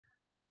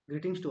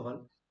Greetings to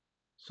all.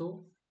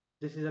 So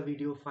this is a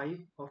video 5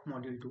 of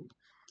module 2.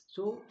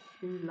 So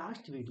in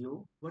last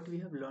video what we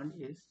have learned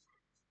is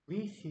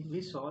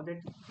we saw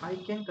that I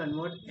can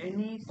convert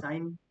any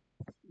sine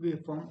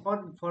waveform,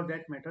 or for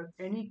that matter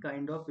any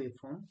kind of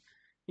waveform,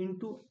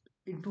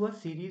 into a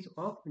series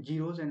of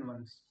zeros and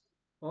ones,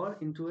 or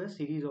into a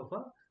series of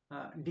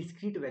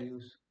discrete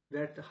values,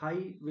 that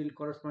high will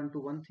correspond to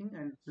one thing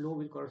and low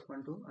will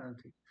correspond to another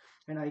thing,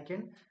 and I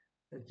can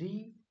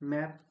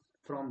remap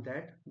from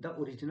that the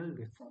original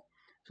waveform.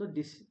 So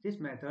this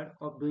method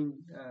of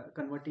doing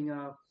converting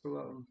a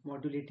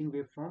modulating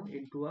waveform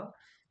into a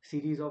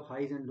series of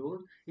highs and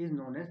lows is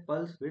known as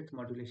pulse width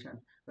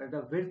modulation, where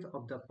the width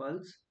of the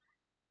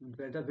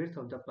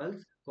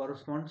pulse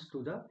corresponds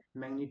to the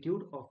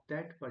magnitude of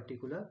that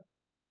particular.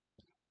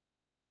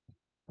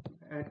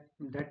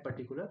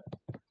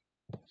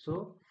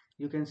 So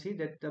you can see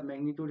that the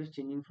magnitude is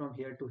changing from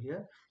here to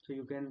here. So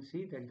you can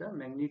see that the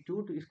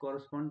magnitude is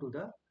correspond to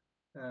the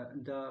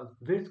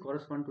width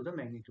correspond to the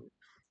magnitude.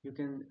 You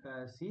can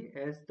see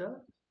as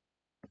the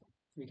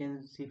we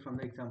can see from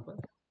the example.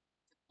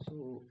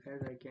 So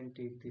as I can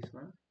take this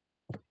one,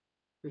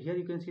 so here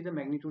you can see the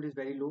magnitude is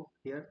very low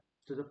here,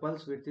 so the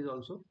pulse width is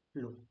also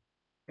low.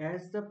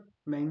 As the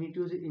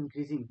magnitude is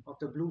increasing of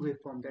the blue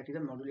waveform, that is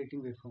a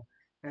modulating waveform,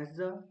 as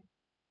the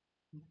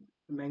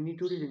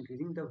magnitude is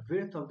increasing, the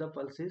width of the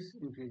pulse is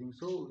increasing.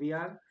 So we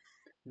are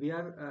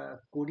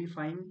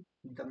codifying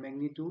the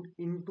magnitude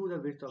into the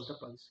width of the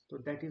pulse. So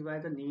that is why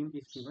the name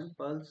is given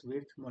pulse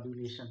width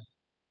modulation.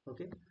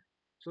 Okay,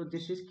 so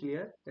this is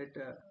clear that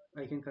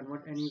I can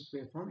convert any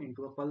waveform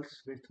into a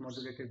pulse width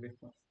modulated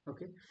waveform.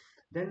 Okay,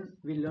 then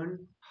we learned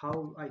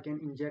how I can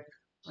inject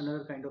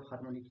another kind of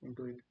harmonic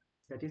into it.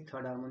 That is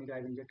third harmonic I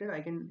have injected. I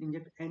can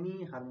inject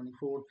any harmonic,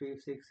 4th,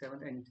 5th, 6th,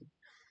 7th, anything.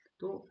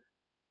 So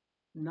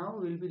now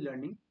we'll be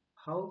learning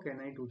how can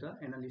I do the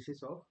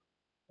analysis of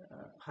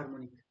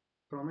harmonic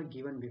from a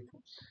given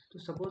waveform. So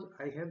suppose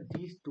I have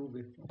these two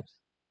waveforms.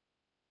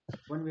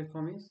 One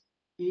waveform is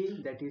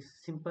A, that is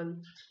simple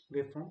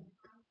waveform.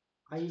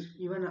 I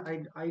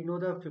know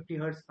the 50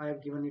 hertz I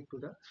have given it to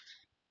the.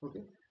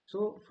 Okay,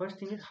 so first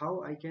thing is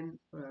how I can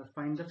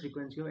find the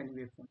frequency of any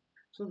waveform.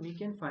 So we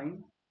can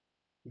find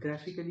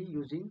graphically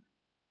using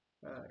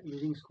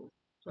scope.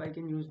 So I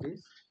can use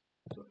this.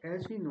 So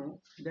as we know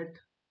that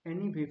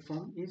any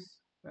waveform is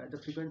the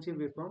frequency of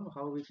waveform,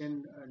 how we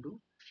can do,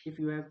 if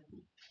you have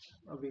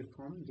a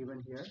waveform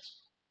given here,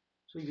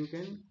 so you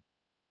can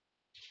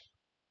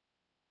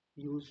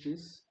use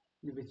this,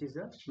 which is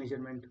the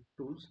measurement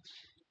tools,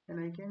 and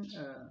I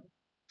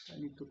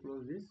need to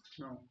close this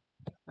now.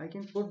 I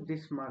can put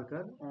this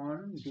marker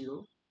on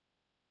 0,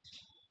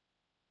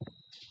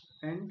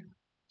 and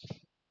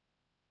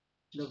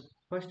the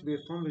first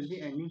waveform will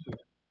be ending here.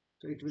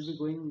 So it will be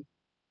going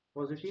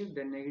positive,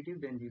 then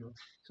negative, then 0.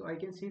 So I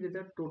can see that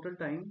the total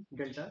time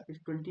delta is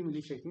 20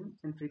 milliseconds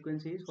and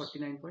frequency is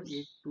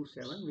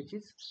 49.827, which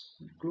is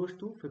close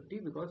to 50,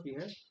 because we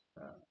have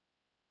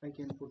I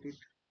can put it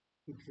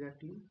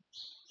exactly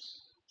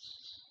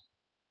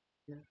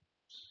here.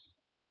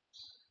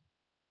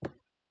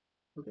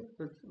 Okay,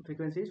 so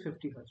frequency is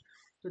 50 hertz.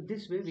 So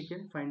this way we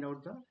can find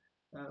out the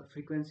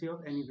frequency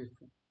of any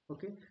waveform.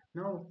 Okay,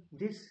 now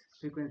this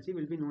frequency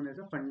will be known as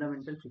a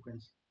fundamental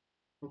frequency.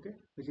 Okay,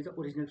 which is the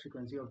original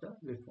frequency of the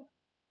waveform.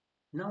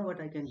 Now what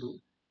I can do,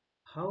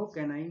 how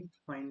can I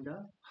find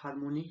the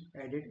harmonic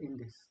added in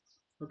this?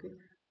 Okay,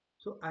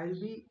 so I'll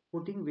be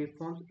putting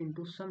waveforms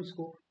into some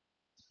scope,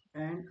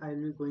 and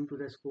I'll be going to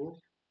the scope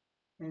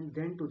and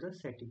then to the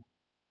setting.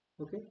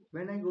 Okay,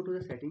 when I go to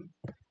the setting,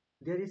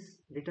 there is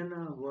written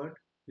a word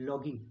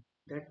logging,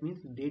 that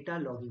means data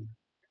logging.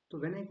 So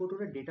when I go to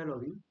the data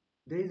logging,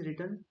 there is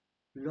written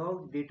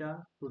log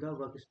data to the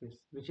workspace,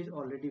 which is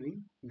already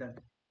being done.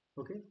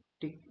 Okay,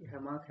 tick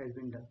mark has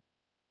been done.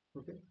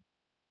 Okay,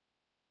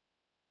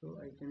 so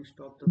I can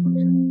stop the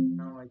function.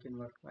 Now I can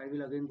work. I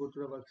will again go to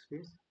the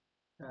workspace,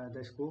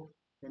 the scope,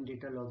 then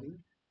data logging,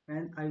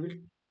 and I will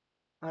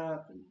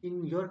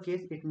in your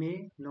case it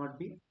may not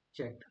be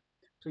checked,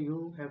 so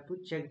you have to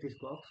check this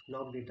box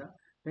log data.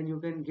 Then you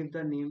can give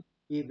the name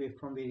a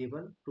waveform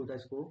variable to the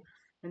scope,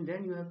 and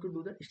then you have to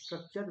do the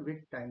structure with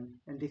time.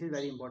 And this is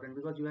very important,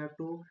 because you have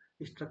to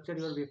structure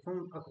your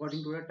waveform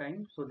according to the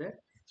time, so that,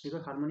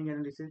 because harmonic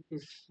analysis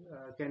is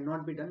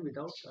cannot be done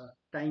without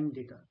time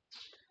data.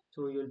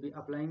 So you will be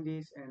applying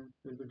this and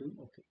you will be doing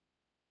okay.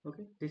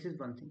 Okay, this is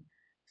one thing.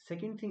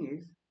 Second thing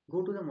is,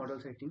 go to the model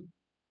setting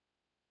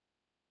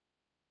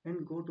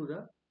and go to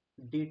the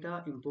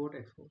data import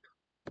export.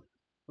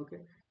 Okay,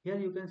 here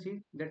you can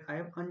see that I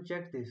have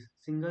unchecked this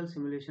single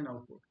simulation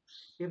output.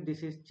 If this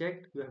is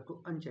checked, you have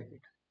to uncheck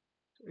it.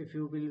 So if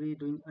you will be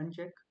doing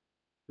uncheck,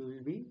 you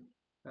will be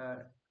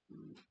uh,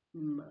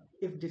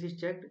 if this is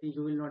checked,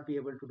 you will not be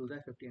able to do the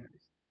FFT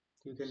analysis.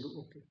 You can do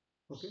okay.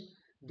 Okay,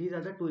 these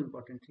are the two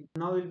important things.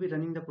 Now we'll be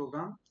running the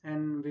program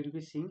and we'll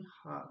be seeing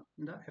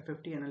the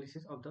FFT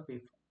analysis of the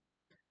waveform.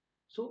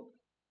 So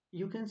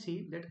you can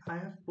see that I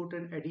have put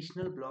an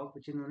additional block,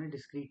 which is known as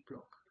discrete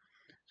block.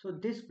 So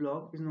this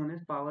block is known as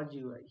power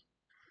GUI.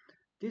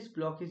 This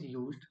block is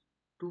used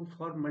to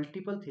for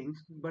multiple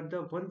things, but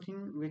the one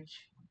thing which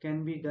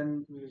can be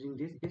done using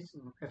this is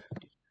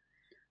FFT.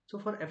 So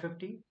for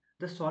FFT,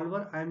 the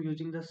solver I am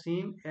using the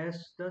same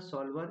as the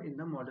solver in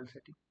the model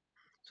setting.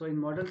 So in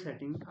model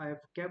setting, I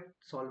have kept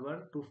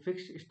solver to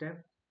fixed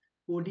step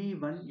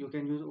ODE1. You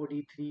can use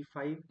ODE3,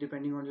 5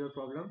 depending on your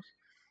problems.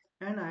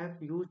 And I have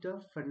used the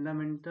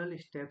fundamental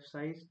step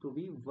size to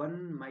be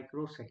 1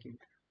 microsecond.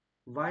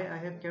 Why I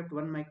have kept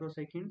 1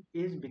 microsecond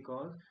is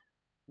because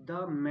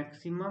the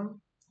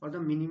maximum or the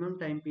minimum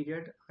time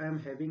period I am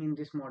having in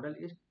this model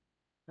is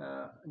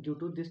due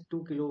to this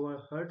 2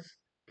 kilohertz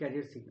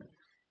carrier signal.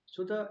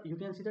 So the you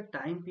can see the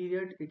time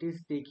period it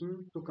is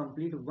taking to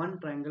complete one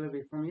triangular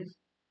waveform is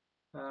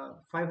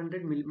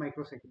 500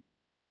 microsecond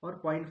or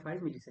zero point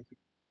 0.5 millisecond.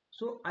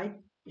 So I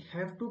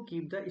have to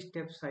keep the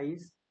step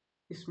size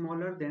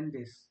smaller than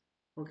this.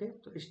 Okay,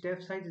 so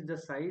step size is the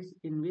size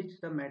in which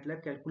the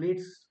MATLAB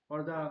calculates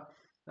or the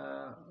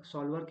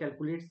solver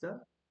calculates the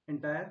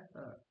entire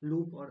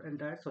loop or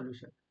entire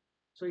solution.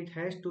 So it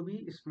has to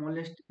be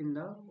smallest in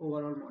the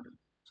overall model.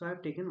 So I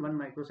have taken 1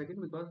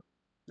 microsecond because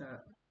uh,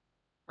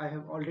 I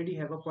have already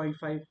have a zero point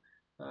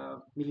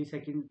 0.5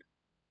 millisecond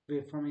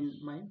waveform in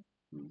my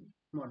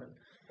model.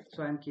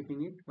 So I am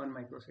keeping it 1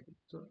 microsecond.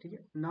 So okay,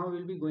 now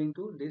we'll be going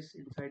to this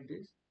inside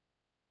this.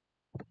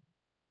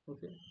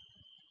 Okay,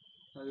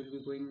 I will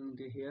be going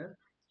here.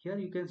 Here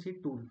you can see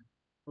tool.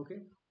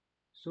 Okay,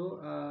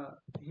 so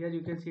here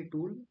you can see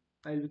tool.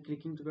 I will be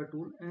clicking to the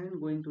tool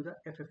and going to the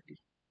FFT.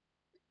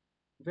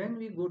 When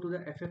we go to the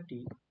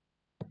FFT,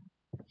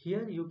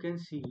 here you can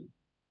see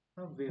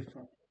a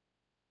waveform.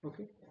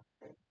 Okay,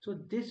 so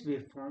this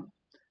waveform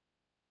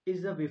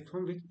is the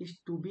waveform which is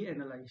to be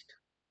analyzed.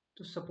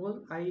 So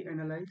suppose I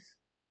analyze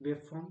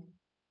waveform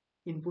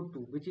input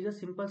 2, which is a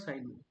simple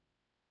sine wave.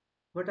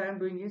 What I am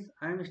doing is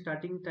I am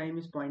starting time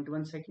is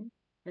 0.1 second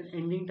and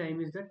ending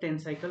time is the 10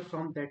 cycle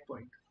from that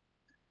point.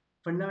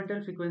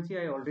 Fundamental frequency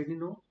I already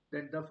know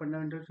that the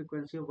fundamental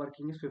frequency of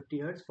working is 50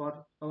 hertz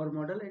for our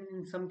model, and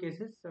in some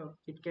cases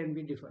it can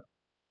be different.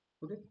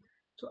 Okay,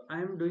 so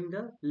I am doing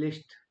the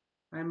list.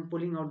 I am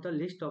pulling out the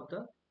list of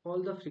the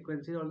all the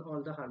frequencies or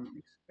all the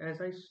harmonics. As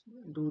I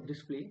do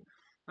display,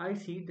 I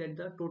see that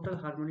the total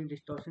harmonic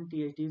distortion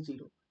THD is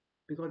 0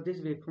 because this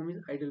waveform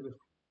is idle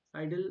waveform,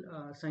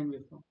 idle sine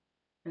waveform,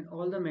 and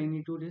all the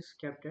magnitude is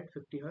kept at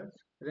 50 hertz.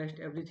 Rest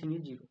everything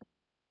is 0.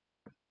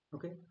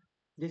 Okay,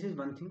 this is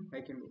one thing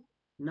I can do.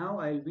 Now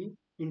I will be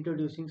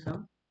introducing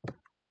some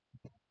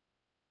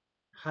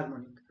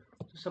harmonic.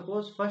 So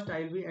suppose first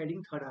I will be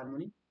adding third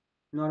harmonic,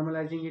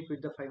 normalizing it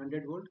with the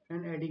 500 volt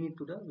and adding it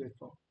to the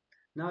waveform.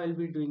 Now I will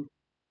be doing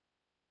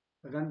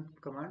run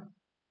command,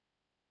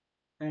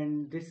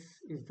 and this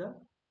is the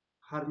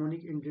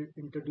harmonic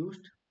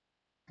introduced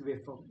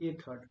waveform a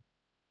third.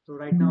 So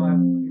right now I have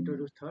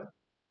introduced third.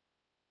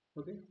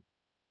 Okay,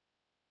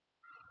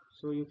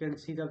 so you can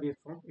see the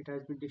waveform, it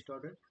has been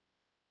distorted.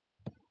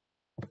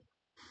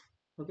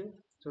 Okay,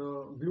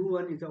 so blue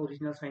one is the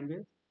original sine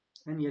wave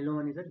and yellow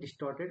one is the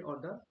distorted or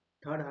the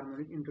third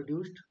harmonic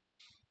introduced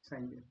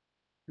sine wave.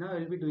 Now I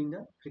will be doing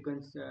the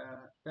frequency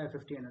the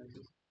FFT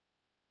analysis.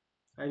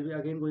 I will be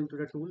again going to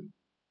the tool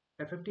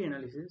FFT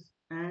analysis,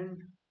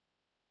 and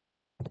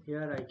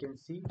here I can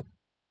see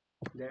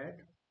that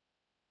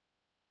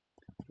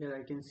here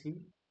I can see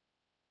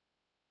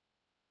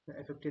the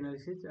FFT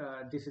analysis.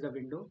 This is a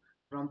window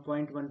from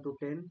 0.1 to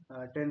 10,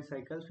 10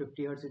 cycles,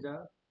 50 hertz is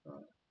a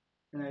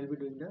and I will be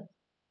doing the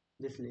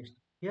this list.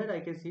 Here I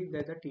can see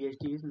that the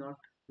THD is not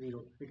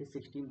 0, it is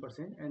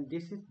 16%, and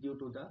this is due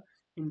to the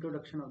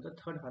introduction of the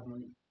third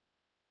harmonic.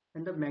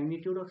 And the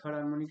magnitude of third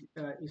harmonic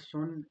is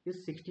shown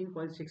is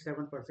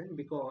 16.67%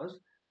 because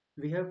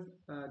we have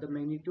the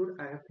magnitude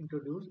I have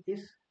introduced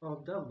is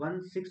of the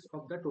 1/6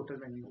 of the total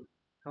magnitude.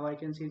 How I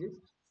can see this?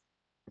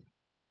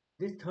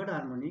 This third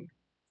harmonic,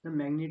 the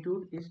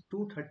magnitude is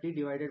 230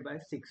 divided by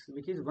 6,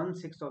 which is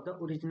 1/6 of the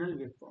original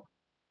waveform.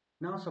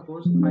 Now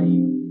suppose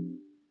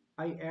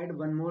I add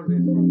one more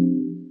waveform.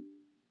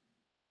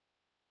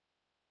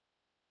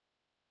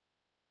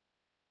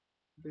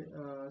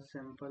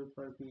 Sample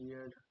per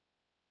period.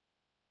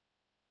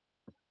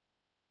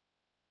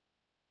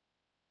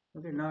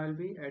 Okay, now I'll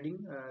be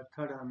adding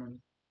third harmonic.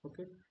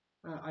 Okay,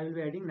 I will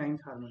be adding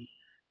ninth harmonic.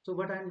 So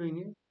what I am doing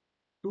is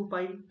 2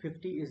 pi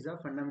 50 is the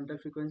fundamental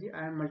frequency.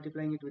 I am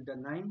multiplying it with the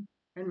 9,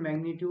 and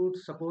magnitude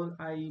suppose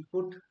I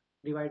put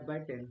divide by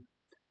 10.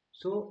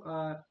 So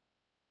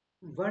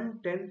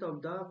 1/10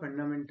 of the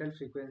fundamental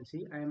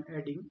frequency I am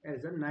adding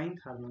as a ninth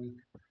harmonic.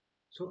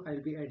 So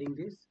I'll be adding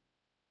this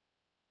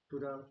to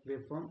the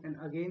waveform and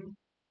again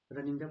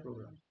running the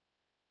program.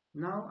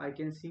 Now I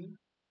can see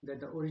that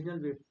the original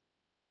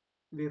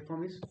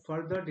waveform is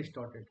further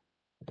distorted.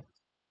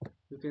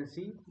 You can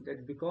see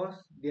that because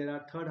there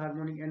are third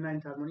harmonic and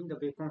ninth harmonic, the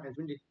waveform has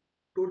been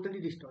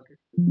totally distorted.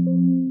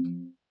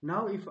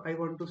 Now if I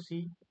want to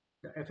see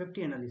the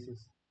FFT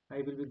analysis,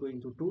 I will be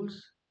going to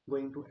tools,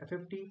 going to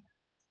FFT,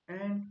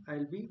 and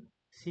I'll be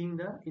seeing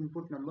the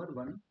input number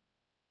 1,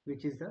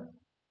 which is the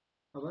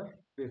our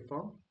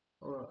waveform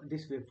or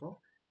this waveform,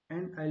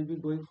 and I'll be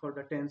going for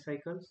the 10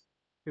 cycles.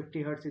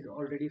 50 hertz is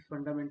already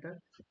fundamental,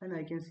 and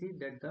I can see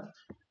that the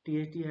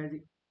THD has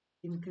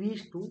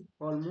increased to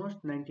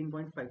almost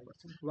 19.5%.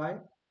 Why?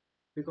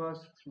 Because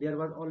there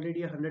was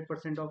already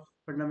 100% of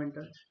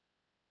fundamental.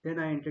 Then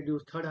I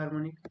introduced third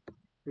harmonic,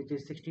 which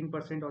is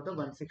 16% or the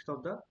 1/6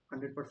 of the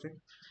 100%,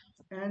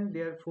 and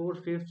there 4,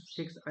 5,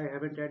 6 I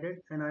haven't added,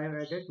 and I have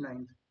added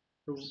 9th.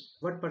 So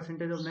what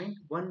percentage of 9th?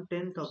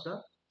 1/10 of the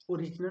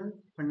original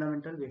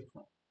fundamental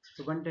waveform.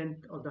 So 1/10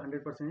 of the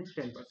 100% is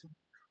 10%.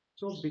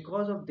 So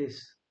because of this,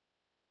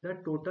 the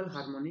total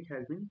harmonic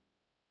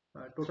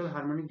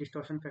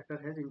distortion factor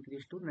has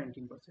increased to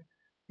 19%.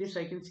 This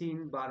I can see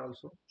in bar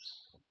also.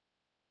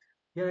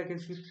 Here I can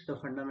see the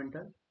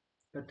fundamental,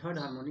 the third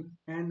harmonic,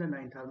 and the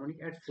ninth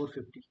harmonic at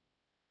 450.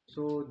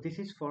 So this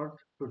is for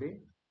today.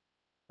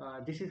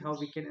 This is how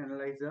we can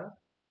analyze the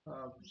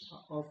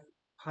of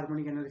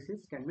harmonic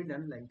analysis can be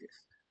done like this.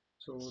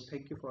 So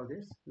thank you for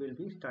this. We'll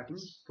be starting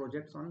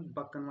projects on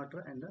buck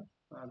converter and the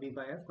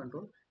V/F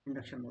control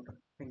induction motor.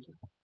 Thank you.